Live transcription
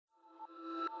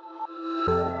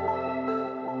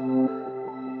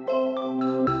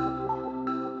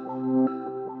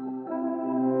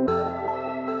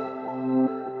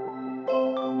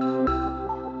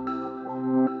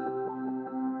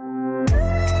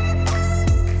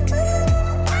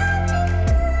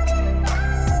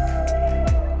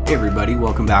Hey everybody,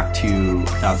 welcome back to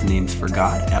 1,000 Names for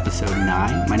God, episode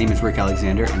 9. My name is Rick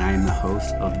Alexander and I am the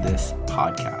host of this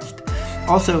podcast.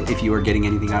 Also, if you are getting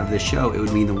anything out of this show, it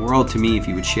would mean the world to me if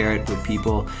you would share it with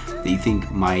people that you think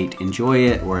might enjoy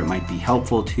it or it might be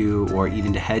helpful to, or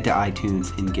even to head to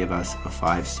iTunes and give us a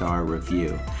 5-star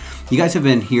review. You guys have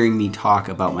been hearing me talk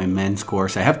about my men's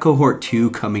course. I have cohort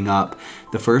 2 coming up.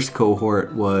 The first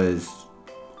cohort was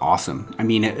awesome. I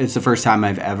mean, it's the first time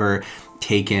I've ever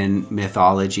taken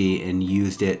mythology and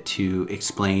used it to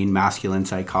explain masculine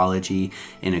psychology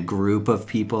in a group of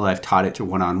people. I've taught it to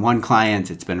one-on-one clients.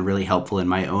 It's been really helpful in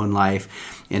my own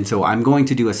life. And so I'm going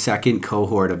to do a second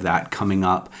cohort of that coming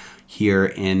up here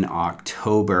in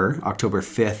October. October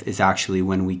 5th is actually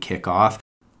when we kick off.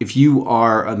 If you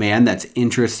are a man that's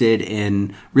interested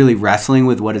in really wrestling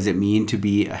with what does it mean to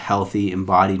be a healthy,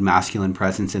 embodied masculine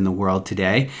presence in the world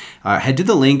today, head to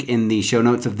the link in the show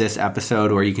notes of this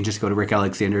episode, or you can just go to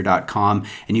rickalexander.com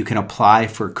and you can apply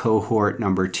for cohort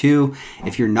number 2.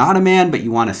 If you're not a man, but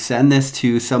you want to send this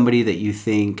to somebody that you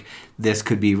think this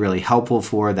could be really helpful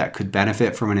for, that could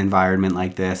benefit from an environment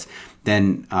like this,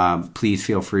 then please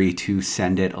feel free to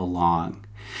send it along.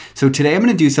 So today I'm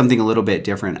going to do something a little bit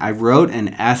different. I wrote an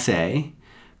essay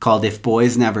called If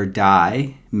Boys Never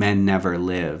Die, Men Never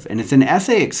Live. And it's an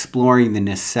essay exploring the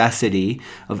necessity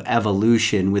of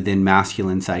evolution within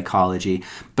masculine psychology.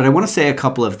 But I want to say a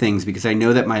couple of things because I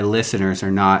know that my listeners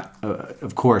are not,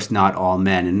 of course, not all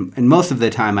men. And most of the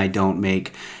time I don't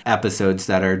make episodes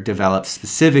that are developed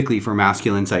specifically for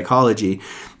masculine psychology.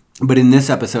 But in this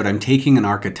episode, I'm taking an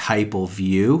archetypal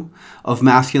view of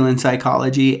masculine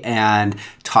psychology and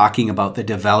talking about the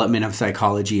development of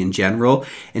psychology in general.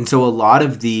 And so a lot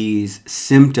of these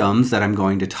symptoms that I'm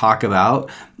going to talk about,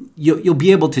 you'll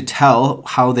be able to tell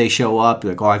how they show up.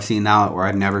 Like, oh, I've seen that, or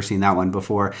I've never seen that one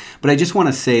before. But I just want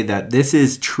to say that this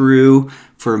is true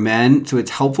for men. So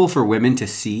it's helpful for women to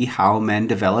see how men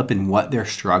develop and what they're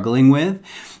struggling with.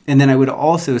 And then I would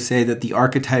also say that the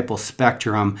archetypal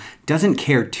spectrum doesn't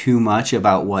care too much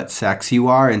about what sex you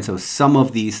are. And so some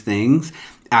of these things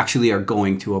actually are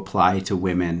going to apply to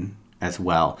women as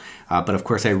well. But of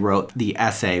course, I wrote the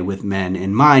essay with men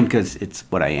in mind because it's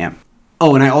what I am.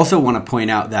 Oh, and I also want to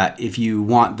point out that if you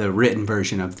want the written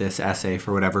version of this essay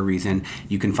for whatever reason,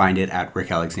 you can find it at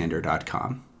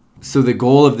rickalexander.com. So the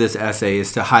goal of this essay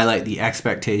is to highlight the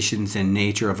expectations and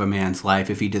nature of a man's life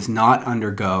if he does not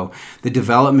undergo the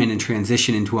development and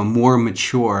transition into a more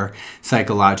mature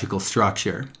psychological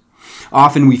structure.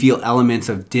 Often we feel elements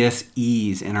of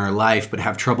dis-ease in our life but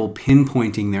have trouble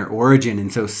pinpointing their origin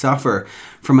and so suffer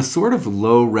from a sort of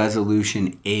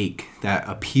low-resolution ache that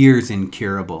appears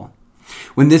incurable.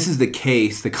 When this is the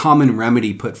case, the common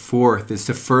remedy put forth is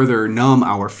to further numb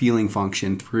our feeling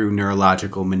function through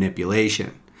neurological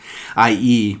manipulation.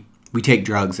 i.e., we take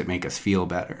drugs that make us feel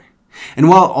better. And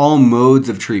while all modes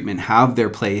of treatment have their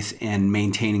place in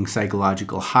maintaining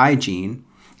psychological hygiene,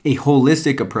 a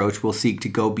holistic approach will seek to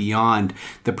go beyond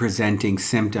the presenting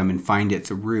symptom and find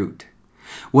its root.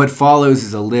 What follows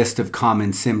is a list of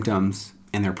common symptoms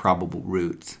and their probable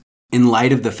roots. In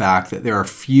light of the fact that there are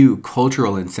few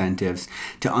cultural incentives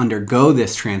to undergo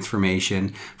this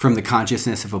transformation from the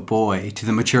consciousness of a boy to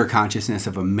the mature consciousness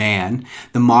of a man,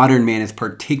 the modern man is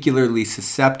particularly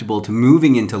susceptible to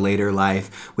moving into later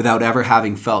life without ever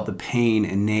having felt the pain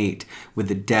innate with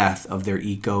the death of their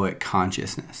egoic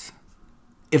consciousness.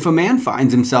 If a man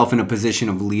finds himself in a position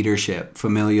of leadership,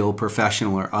 familial,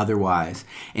 professional, or otherwise,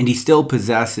 and he still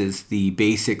possesses the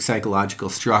basic psychological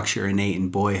structure innate in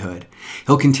boyhood,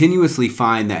 he'll continuously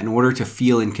find that in order to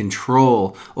feel in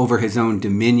control over his own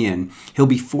dominion, he'll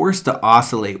be forced to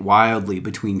oscillate wildly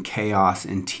between chaos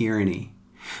and tyranny.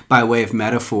 By way of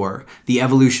metaphor, the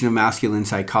evolution of masculine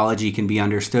psychology can be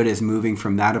understood as moving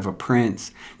from that of a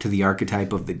prince to the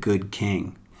archetype of the good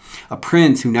king. A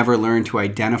prince who never learned to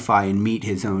identify and meet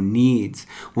his own needs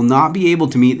will not be able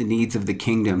to meet the needs of the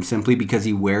kingdom simply because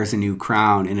he wears a new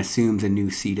crown and assumes a new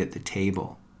seat at the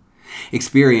table.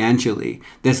 Experientially,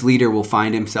 this leader will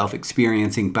find himself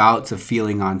experiencing bouts of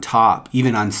feeling on top,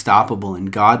 even unstoppable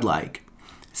and godlike,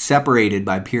 separated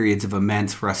by periods of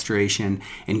immense frustration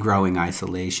and growing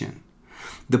isolation.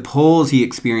 The pulls he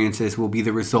experiences will be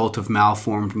the result of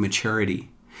malformed maturity.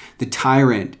 The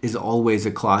tyrant is always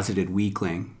a closeted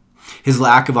weakling. His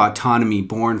lack of autonomy,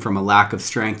 born from a lack of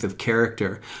strength of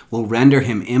character, will render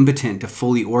him impotent to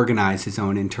fully organize his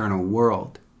own internal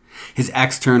world. His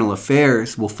external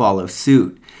affairs will follow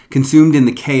suit, consumed in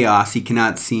the chaos he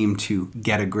cannot seem to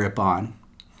get a grip on.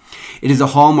 It is a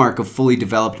hallmark of fully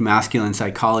developed masculine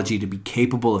psychology to be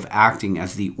capable of acting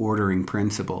as the ordering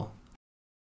principle.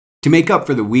 To make up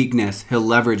for the weakness, he'll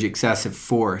leverage excessive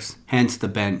force, hence the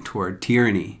bent toward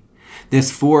tyranny.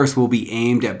 This force will be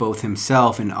aimed at both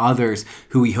himself and others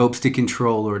who he hopes to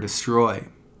control or destroy.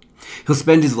 He'll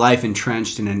spend his life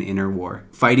entrenched in an inner war,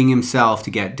 fighting himself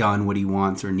to get done what he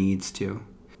wants or needs to.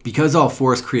 Because all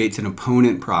force creates an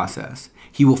opponent process,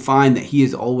 he will find that he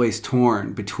is always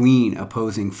torn between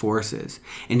opposing forces,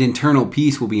 and internal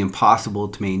peace will be impossible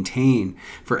to maintain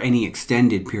for any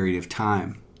extended period of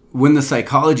time. When the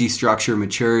psychology structure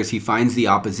matures, he finds the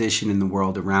opposition in the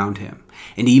world around him,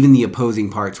 and even the opposing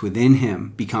parts within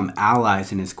him become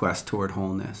allies in his quest toward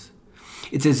wholeness.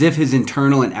 It's as if his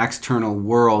internal and external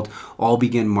world all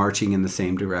begin marching in the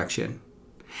same direction.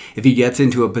 If he gets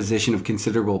into a position of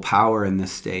considerable power in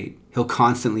this state, he'll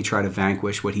constantly try to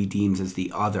vanquish what he deems as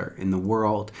the other in the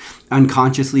world,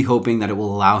 unconsciously hoping that it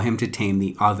will allow him to tame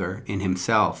the other in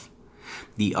himself.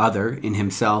 The other in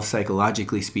himself,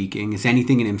 psychologically speaking, is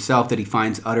anything in himself that he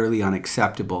finds utterly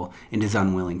unacceptable and is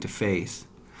unwilling to face.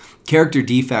 Character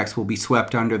defects will be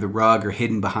swept under the rug or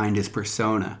hidden behind his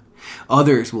persona.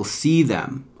 Others will see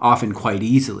them, often quite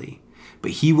easily,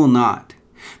 but he will not.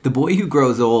 The boy who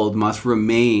grows old must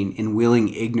remain in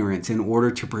willing ignorance in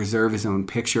order to preserve his own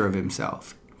picture of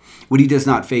himself. What he does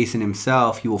not face in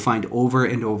himself, he will find over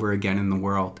and over again in the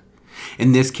world.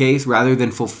 In this case, rather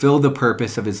than fulfill the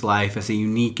purpose of his life as a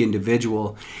unique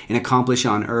individual and accomplish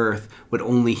on earth what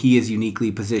only he is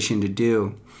uniquely positioned to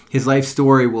do, his life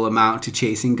story will amount to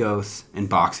chasing ghosts and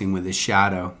boxing with his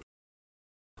shadow.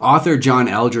 Author John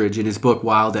Eldredge, in his book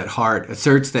Wild at Heart,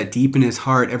 asserts that deep in his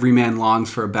heart every man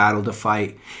longs for a battle to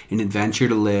fight, an adventure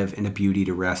to live, and a beauty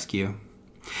to rescue.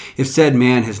 If said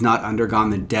man has not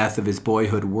undergone the death of his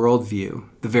boyhood worldview,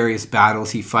 the various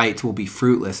battles he fights will be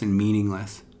fruitless and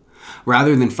meaningless.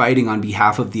 Rather than fighting on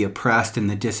behalf of the oppressed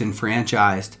and the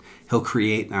disenfranchised, he'll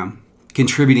create them,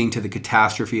 contributing to the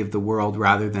catastrophe of the world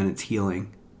rather than its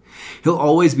healing. He'll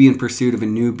always be in pursuit of a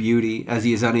new beauty, as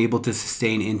he is unable to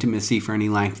sustain intimacy for any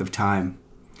length of time.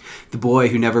 The boy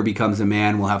who never becomes a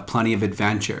man will have plenty of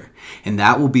adventure, and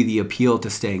that will be the appeal to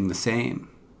staying the same.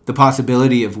 The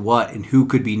possibility of what and who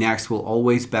could be next will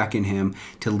always beckon him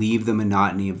to leave the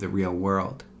monotony of the real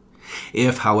world.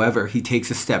 If, however, he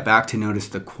takes a step back to notice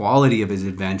the quality of his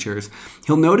adventures,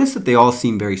 he'll notice that they all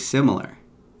seem very similar.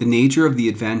 The nature of the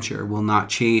adventure will not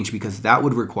change because that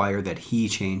would require that he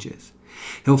changes.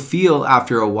 He'll feel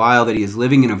after a while that he is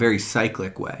living in a very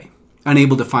cyclic way,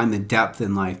 unable to find the depth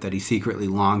in life that he secretly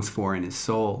longs for in his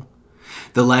soul.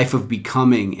 The life of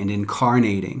becoming and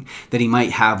incarnating that he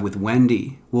might have with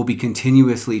Wendy will be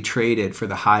continuously traded for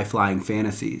the high-flying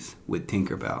fantasies with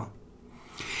Tinkerbell.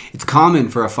 It's common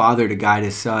for a father to guide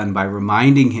his son by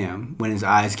reminding him when his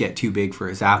eyes get too big for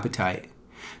his appetite.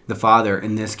 The father,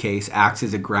 in this case, acts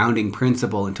as a grounding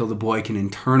principle until the boy can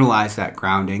internalize that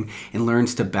grounding and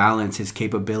learns to balance his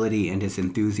capability and his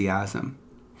enthusiasm.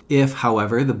 If,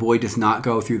 however, the boy does not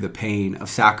go through the pain of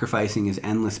sacrificing his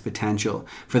endless potential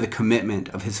for the commitment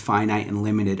of his finite and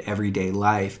limited everyday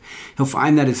life, he'll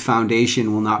find that his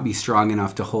foundation will not be strong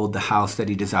enough to hold the house that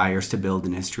he desires to build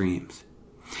in his dreams.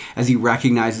 As he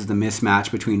recognizes the mismatch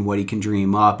between what he can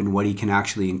dream up and what he can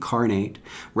actually incarnate,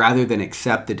 rather than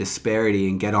accept the disparity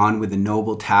and get on with the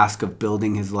noble task of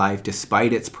building his life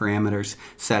despite its parameters,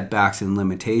 setbacks, and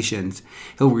limitations,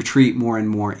 he'll retreat more and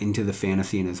more into the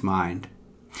fantasy in his mind.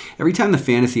 Every time the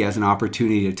fantasy has an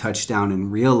opportunity to touch down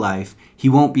in real life, he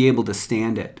won't be able to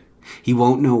stand it. He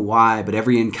won't know why, but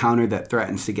every encounter that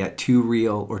threatens to get too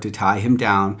real or to tie him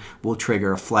down will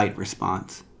trigger a flight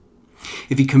response.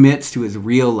 If he commits to his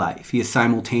real life, he is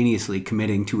simultaneously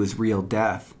committing to his real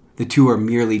death. The two are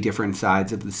merely different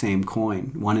sides of the same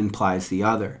coin. One implies the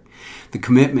other. The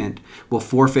commitment will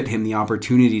forfeit him the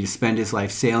opportunity to spend his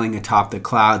life sailing atop the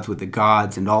clouds with the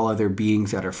gods and all other beings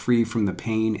that are free from the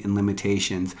pain and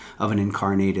limitations of an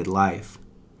incarnated life.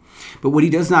 But what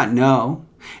he does not know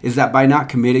is that by not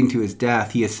committing to his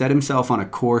death, he has set himself on a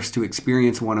course to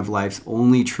experience one of life's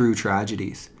only true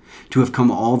tragedies, to have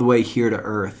come all the way here to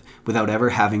earth without ever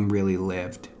having really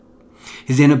lived.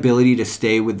 His inability to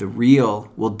stay with the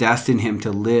real will destine him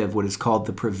to live what is called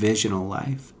the provisional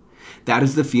life. That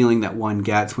is the feeling that one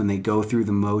gets when they go through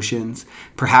the motions,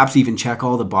 perhaps even check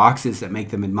all the boxes that make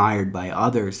them admired by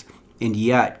others, and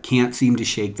yet can't seem to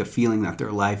shake the feeling that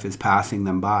their life is passing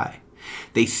them by.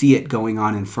 They see it going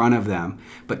on in front of them,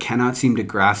 but cannot seem to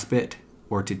grasp it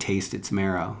or to taste its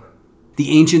marrow.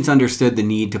 The ancients understood the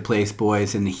need to place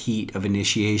boys in the heat of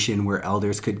initiation where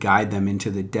elders could guide them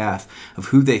into the death of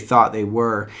who they thought they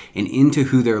were and into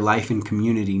who their life and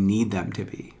community need them to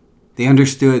be. They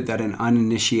understood that an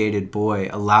uninitiated boy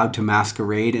allowed to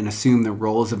masquerade and assume the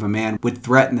roles of a man would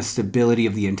threaten the stability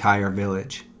of the entire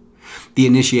village. The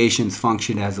initiations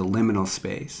functioned as a liminal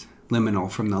space, liminal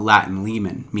from the Latin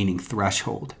limen, meaning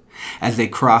threshold. As they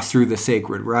cross through the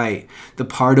sacred rite, the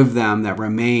part of them that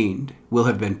remained will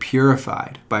have been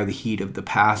purified by the heat of the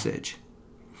passage.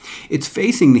 It's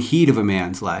facing the heat of a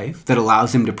man's life that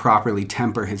allows him to properly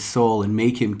temper his soul and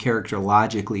make him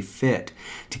characterologically fit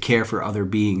to care for other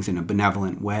beings in a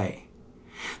benevolent way.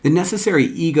 The necessary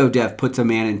ego death puts a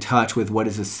man in touch with what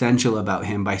is essential about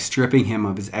him by stripping him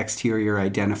of his exterior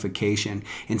identification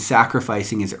and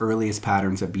sacrificing his earliest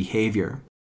patterns of behavior.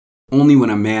 Only when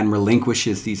a man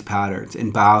relinquishes these patterns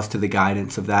and bows to the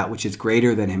guidance of that which is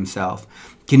greater than himself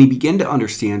can he begin to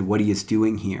understand what he is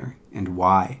doing here and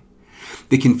why.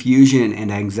 The confusion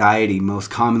and anxiety most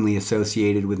commonly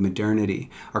associated with modernity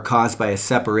are caused by a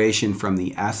separation from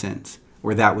the essence,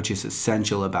 or that which is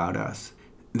essential about us.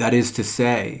 That is to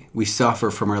say, we suffer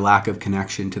from our lack of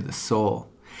connection to the soul.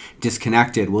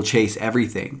 Disconnected, we'll chase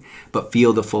everything, but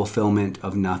feel the fulfillment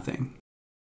of nothing.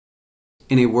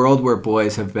 In a world where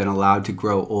boys have been allowed to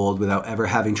grow old without ever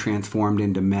having transformed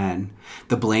into men,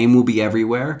 the blame will be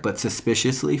everywhere, but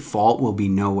suspiciously, fault will be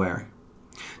nowhere.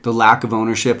 The lack of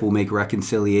ownership will make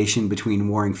reconciliation between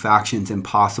warring factions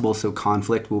impossible, so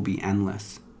conflict will be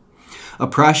endless.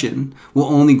 Oppression will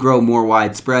only grow more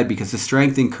widespread because the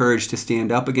strength and courage to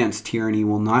stand up against tyranny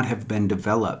will not have been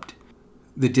developed.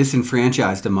 The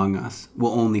disenfranchised among us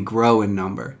will only grow in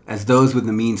number, as those with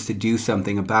the means to do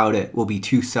something about it will be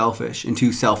too selfish and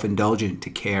too self-indulgent to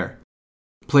care.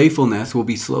 Playfulness will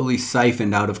be slowly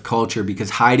siphoned out of culture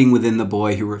because hiding within the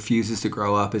boy who refuses to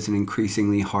grow up is an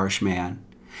increasingly harsh man.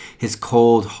 His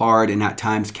cold, hard, and at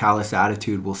times callous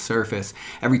attitude will surface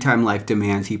every time life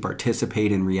demands he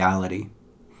participate in reality.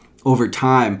 Over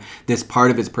time, this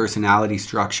part of his personality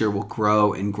structure will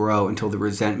grow and grow until the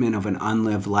resentment of an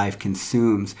unlived life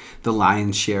consumes the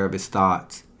lion's share of his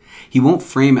thoughts. He won't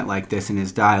frame it like this in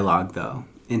his dialogue, though.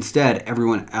 Instead,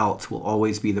 everyone else will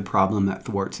always be the problem that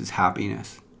thwarts his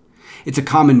happiness. It's a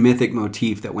common mythic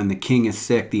motif that when the king is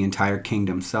sick, the entire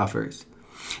kingdom suffers.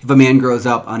 If a man grows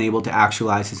up unable to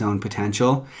actualize his own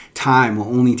potential, time will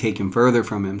only take him further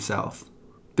from himself.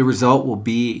 The result will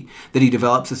be that he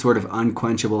develops a sort of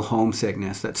unquenchable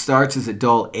homesickness that starts as a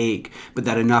dull ache, but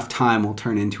that enough time will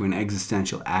turn into an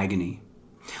existential agony.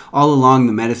 All along,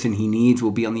 the medicine he needs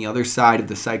will be on the other side of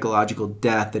the psychological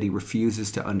death that he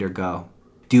refuses to undergo.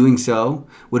 Doing so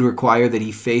would require that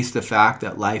he face the fact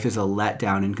that life is a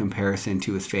letdown in comparison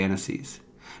to his fantasies.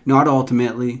 Not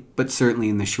ultimately, but certainly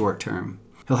in the short term.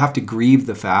 He'll have to grieve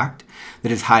the fact that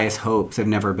his highest hopes have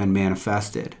never been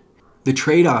manifested. The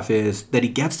trade-off is that he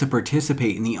gets to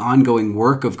participate in the ongoing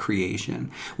work of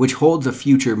creation, which holds a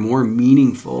future more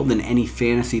meaningful than any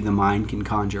fantasy the mind can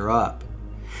conjure up.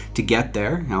 To get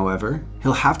there, however,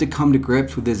 he'll have to come to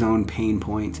grips with his own pain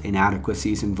points,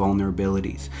 inadequacies, and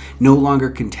vulnerabilities, no longer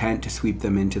content to sweep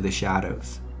them into the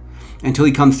shadows. Until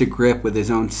he comes to grip with his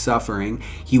own suffering,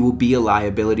 he will be a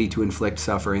liability to inflict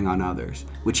suffering on others,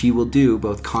 which he will do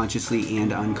both consciously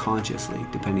and unconsciously,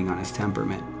 depending on his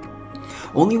temperament.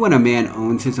 Only when a man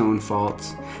owns his own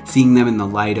faults, seeing them in the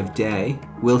light of day,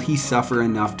 will he suffer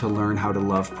enough to learn how to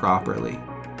love properly.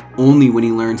 Only when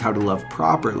he learns how to love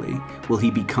properly will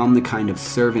he become the kind of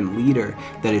servant leader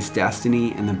that his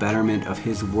destiny and the betterment of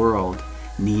his world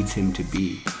needs him to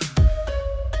be.